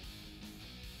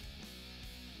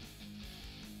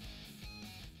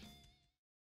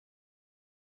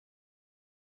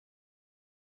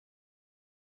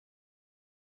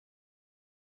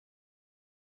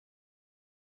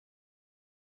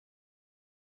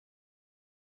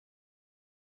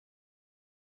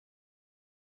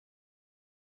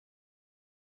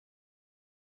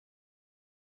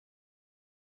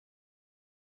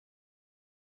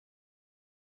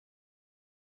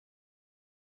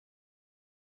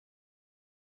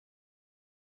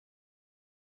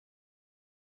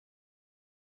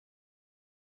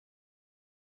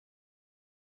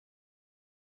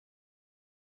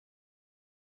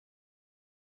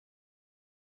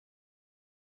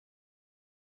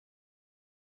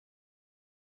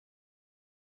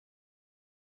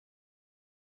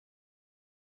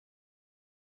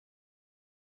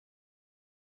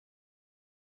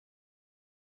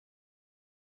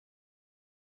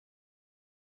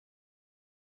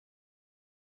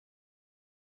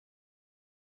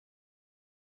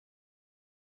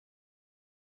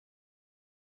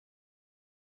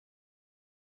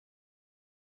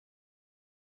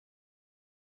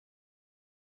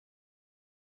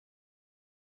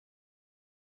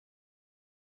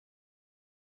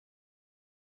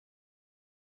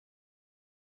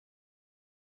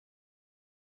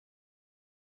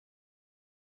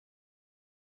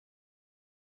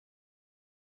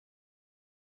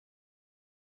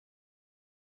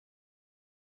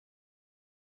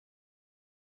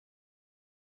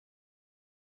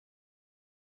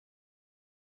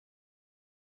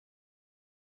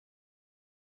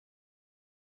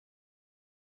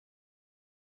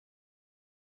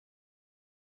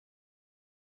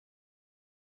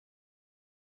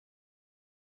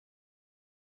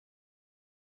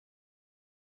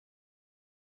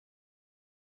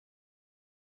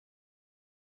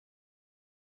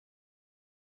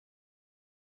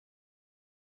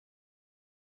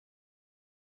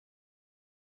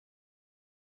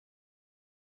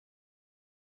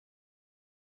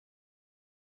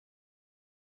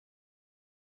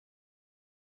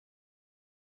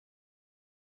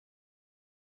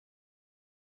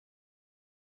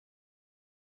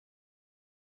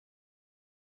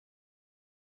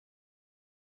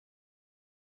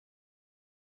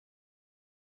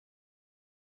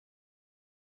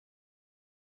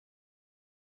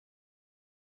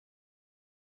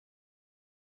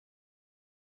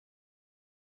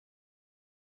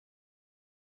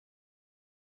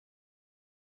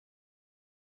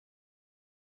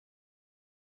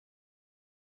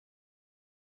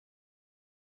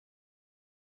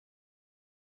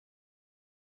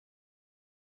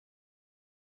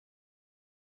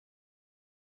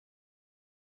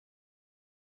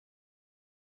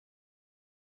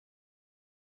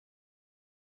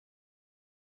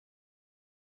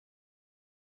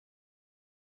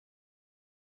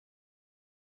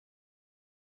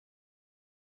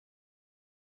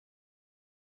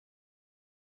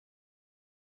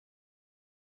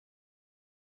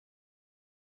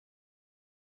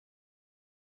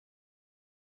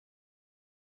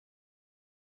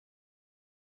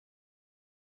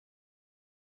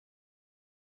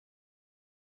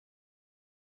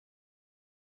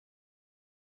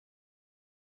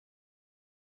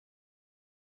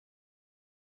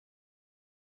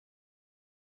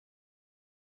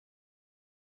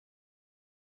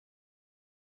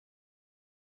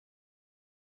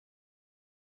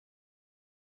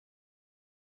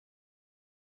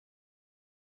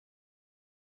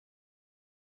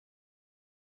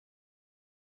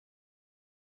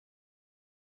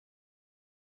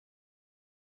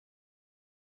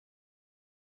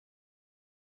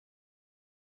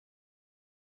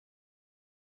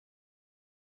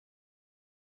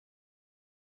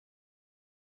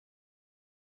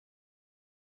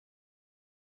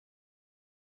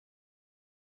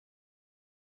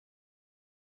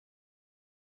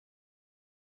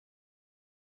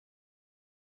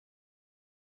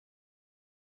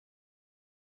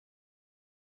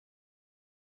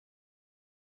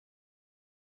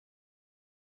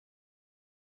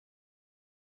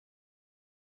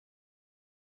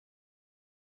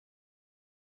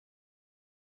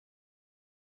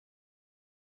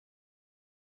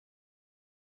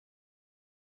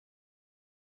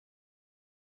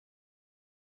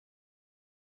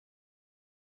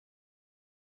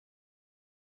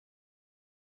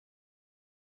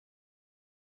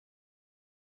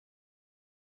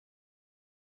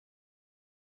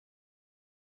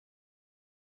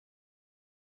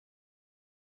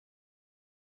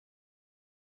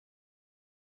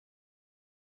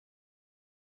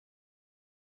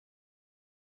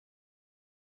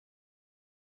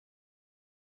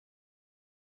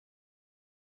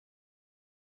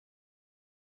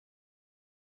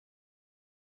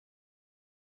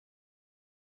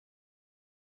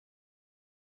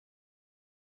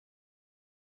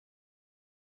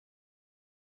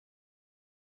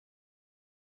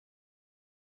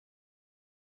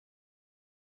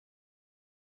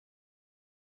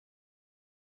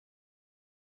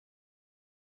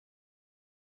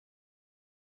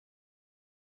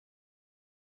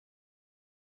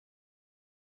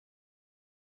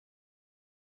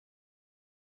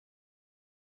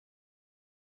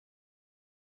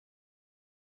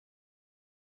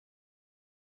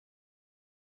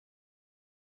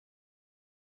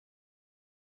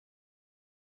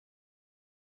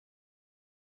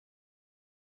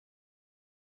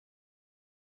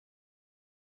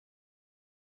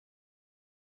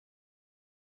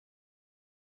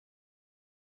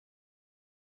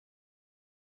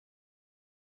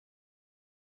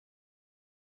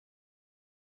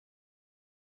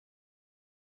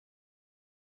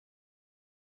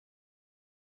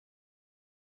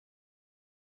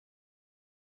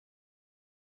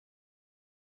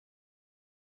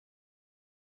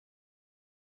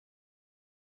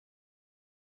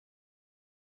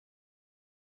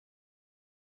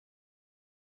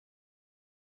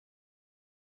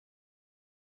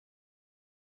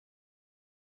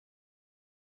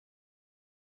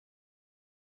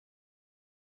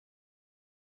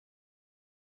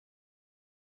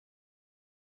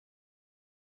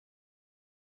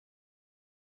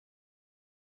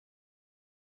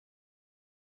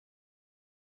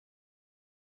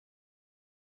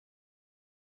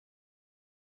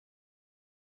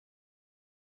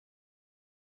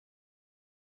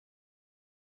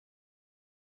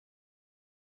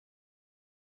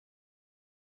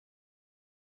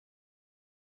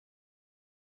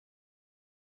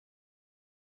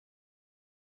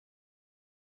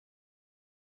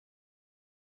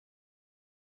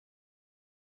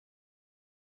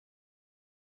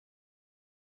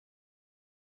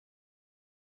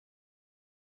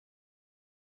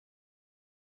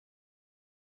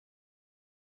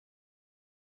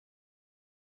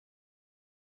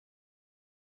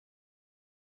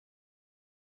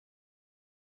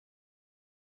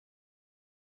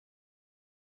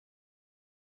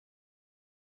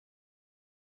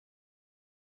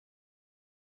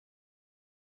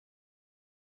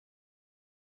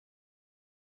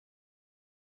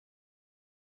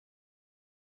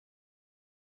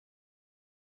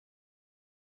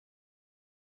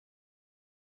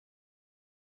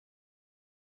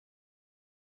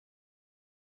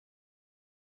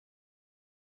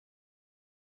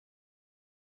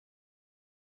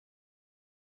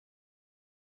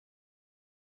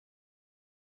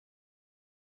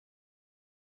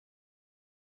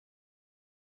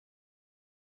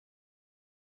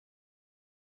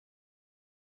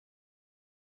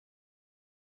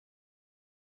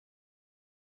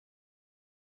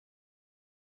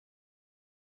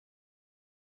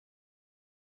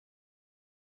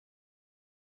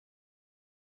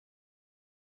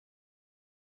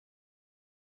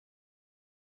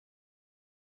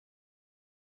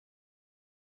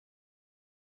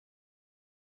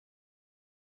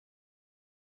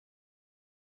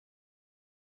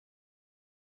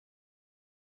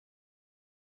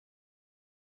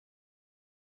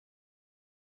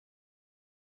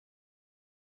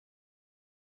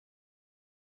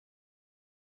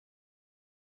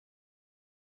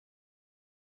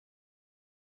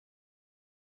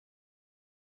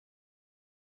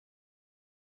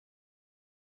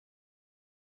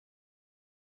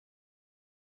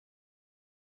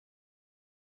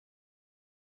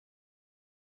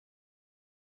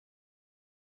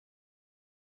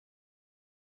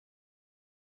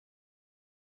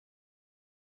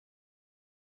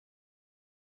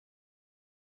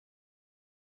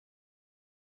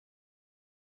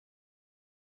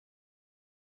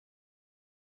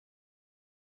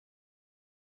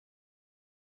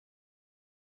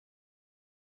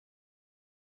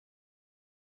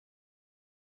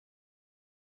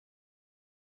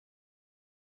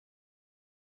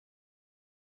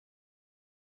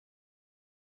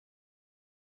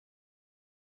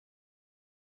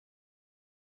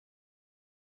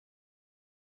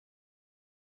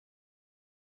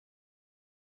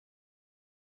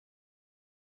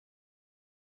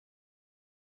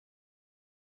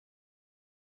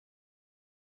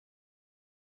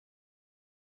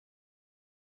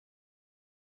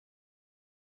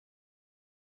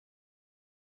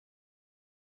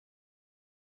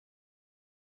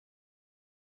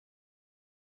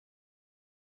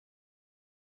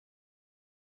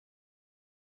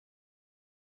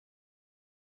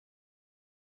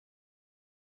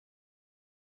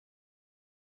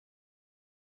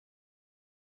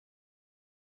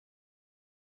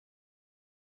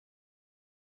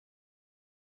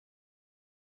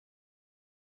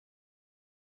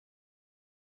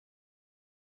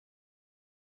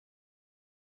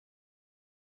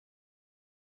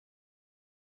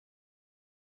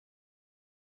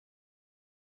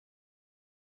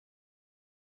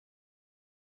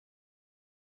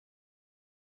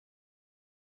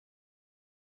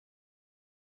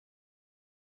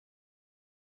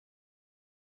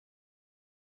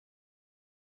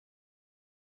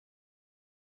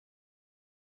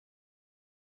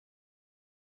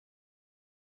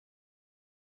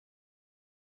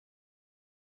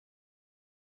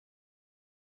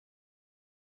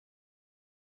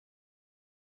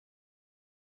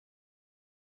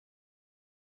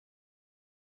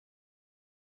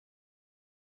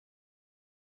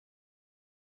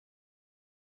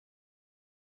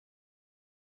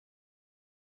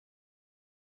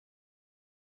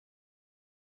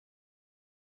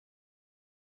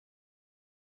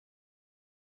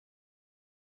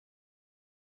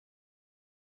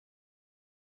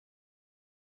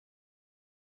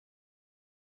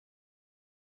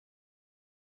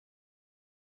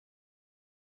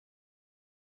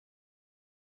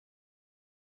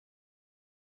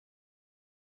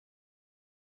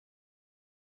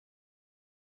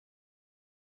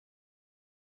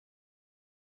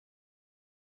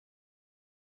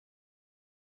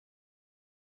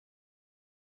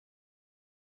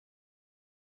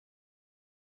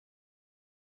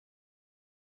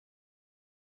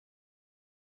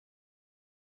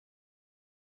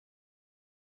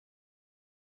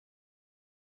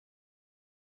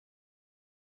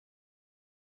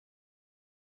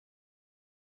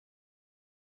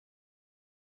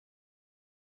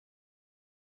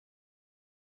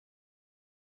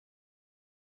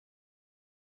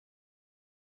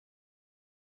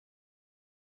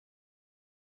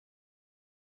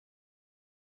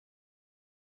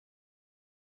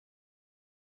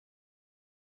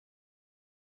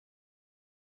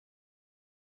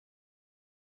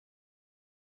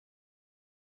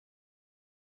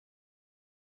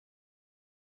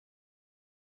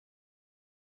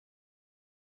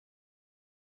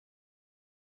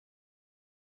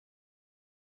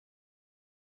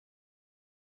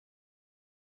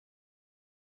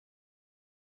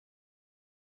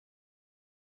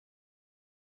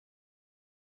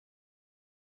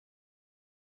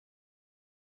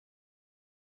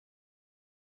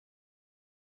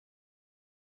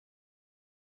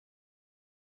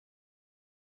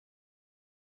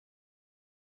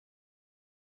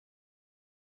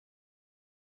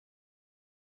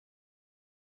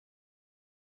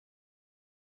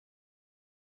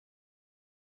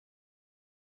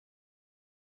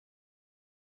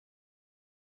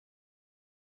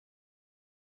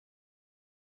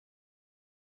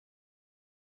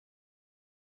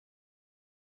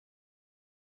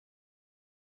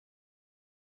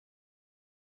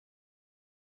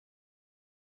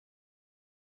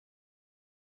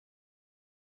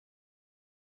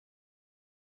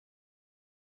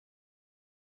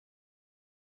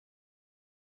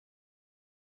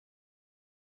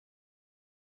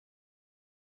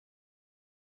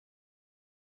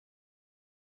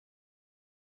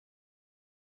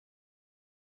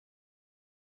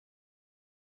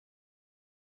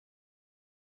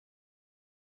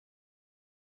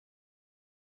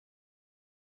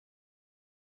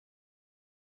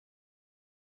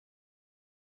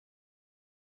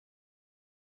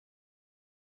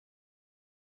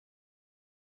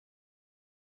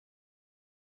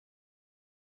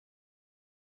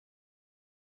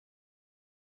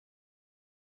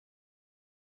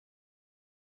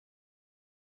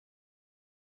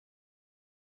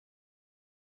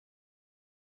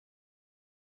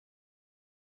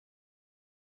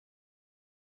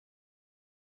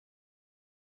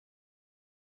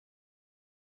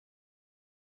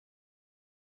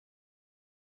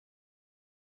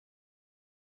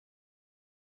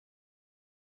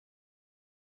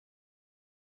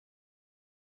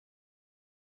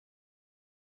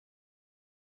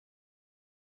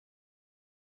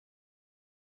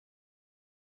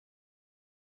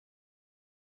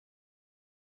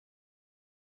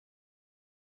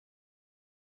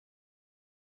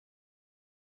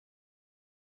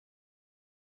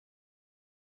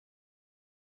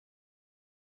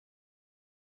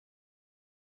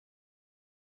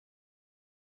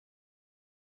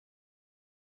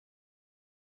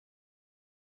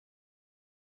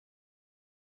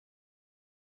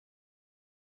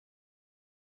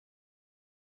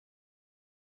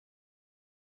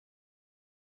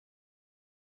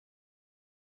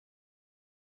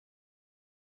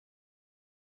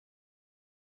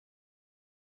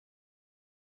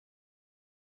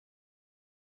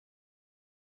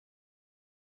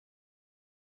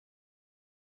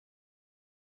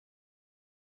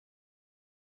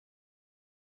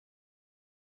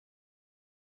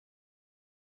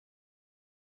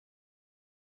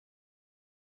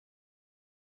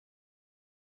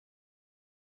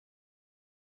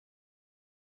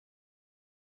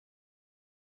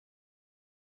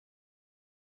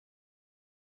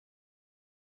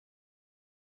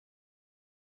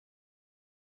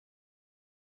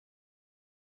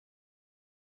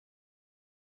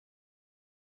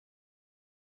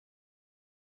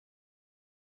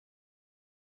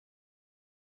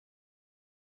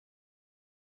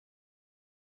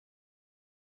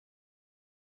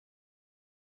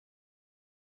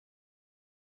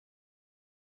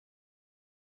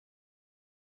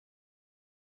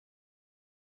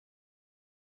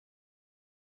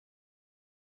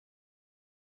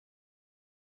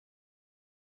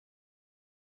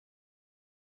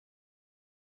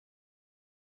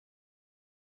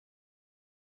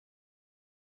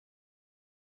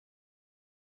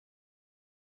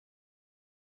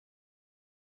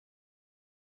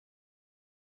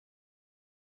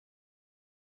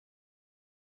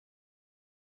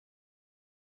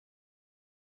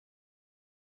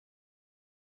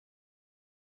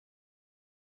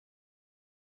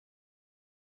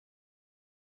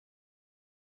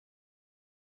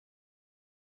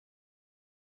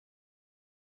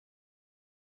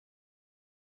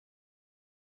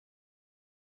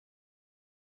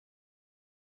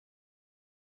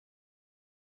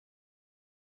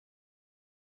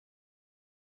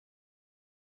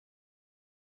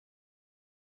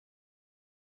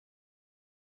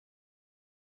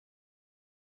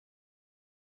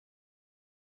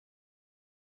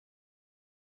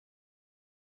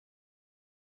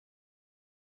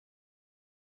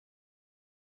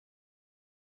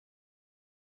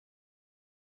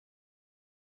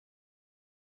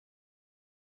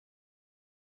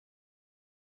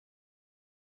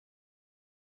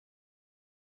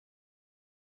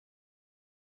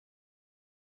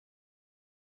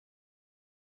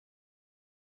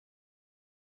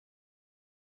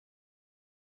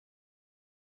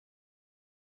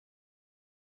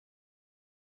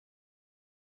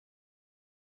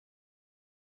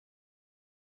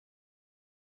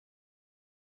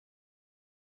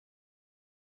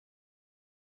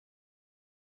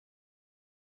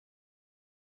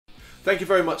 Thank you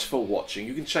very much for watching.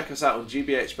 You can check us out on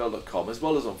gbhbl.com as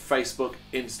well as on Facebook,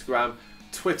 Instagram,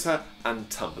 Twitter and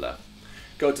Tumblr.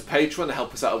 Go to Patreon to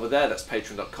help us out over there. That's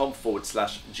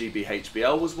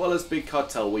patreon.com/gbhbl, as well as Big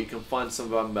Cartel, where you can find some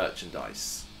of our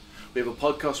merchandise. We have a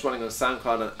podcast running on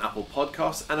SoundCloud and Apple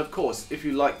Podcasts. And of course, if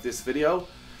you like this video,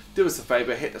 do us a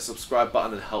favour, hit the subscribe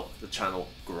button and help the channel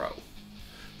grow.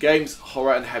 Games,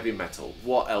 horror and heavy metal.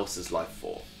 What else is life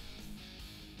for?